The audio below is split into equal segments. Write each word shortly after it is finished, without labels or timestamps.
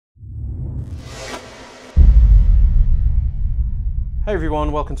Hey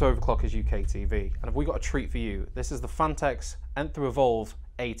everyone, welcome to Overclockers UK TV, and have we got a treat for you? This is the Phanteks EVOLV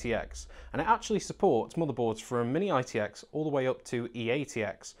ATX, and it actually supports motherboards from Mini ITX all the way up to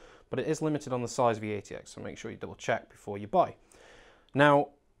EATX, but it is limited on the size of EATX, so make sure you double check before you buy. Now,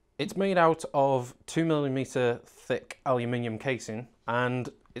 it's made out of 2mm thick aluminium casing, and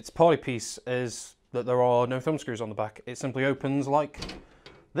its party piece is that there are no thumb screws on the back. It simply opens like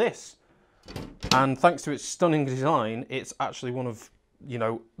this. And thanks to its stunning design, it's actually one of,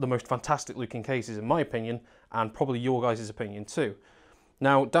 the most fantastic looking cases in my opinion, and probably your guys' opinion too.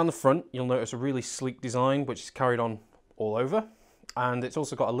 Now, down the front, you'll notice a really sleek design, which is carried on all over. And it's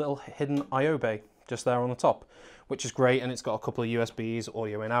also got a little hidden I/O bay just there on the top, which is great. And it's got a couple of USBs,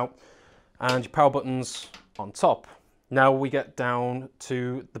 audio in out, and your power buttons on top. Now we get down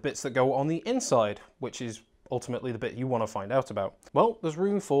to the bits that go on the inside, which is ultimately the bit you want to find out about. Well, there's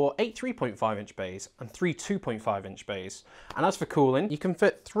room for 8 3.5-inch bays and 3 2.5-inch bays. And as for cooling, you can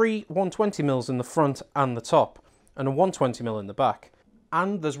fit 3 120mm in the front and the top, and a 120mm in the back.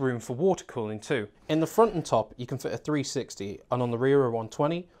 And there's room for water cooling too. In the front and top, you can fit a 360, and on the rear a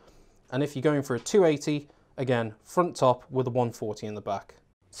 120. And if you're going for a 280, again, front top with a 140 in the back.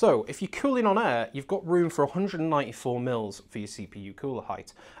 So, if you're cooling on air, you've got room for 194mm for your CPU cooler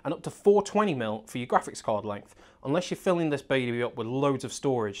height, and up to 420mm for your graphics card length. Unless you're filling this baby up with loads of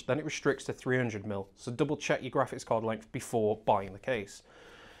storage, then it restricts to 300mm, so double check your graphics card length before buying the case.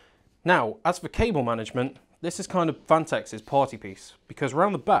 Now, as for cable management, this is kind of Phanteks' party piece, because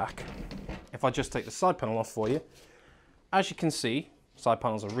around the back, if I just take the side panel off for you, as you can see, side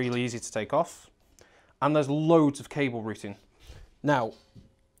panels are really easy to take off, and there's loads of cable routing. Now,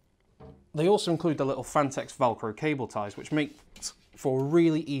 they also include the little Phanteks Velcro cable ties, which makes for a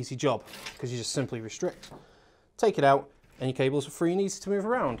really easy job because you just simply restrict, take it out, and your cables are free and easy to move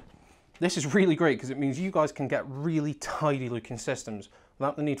around. This is really great because it means you guys can get really tidy looking systems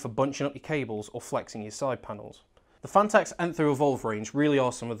without the need for bunching up your cables or flexing your side panels. The Phanteks EVOLV range really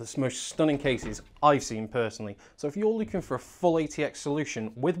are some of the most stunning cases I've seen personally. So if you're looking for a full ATX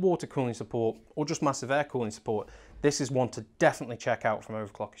solution with water cooling support or just massive air cooling support, this is one to definitely check out from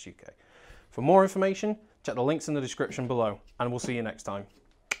Overclockers UK. For more information, check the links in the description below, and we'll see you next time.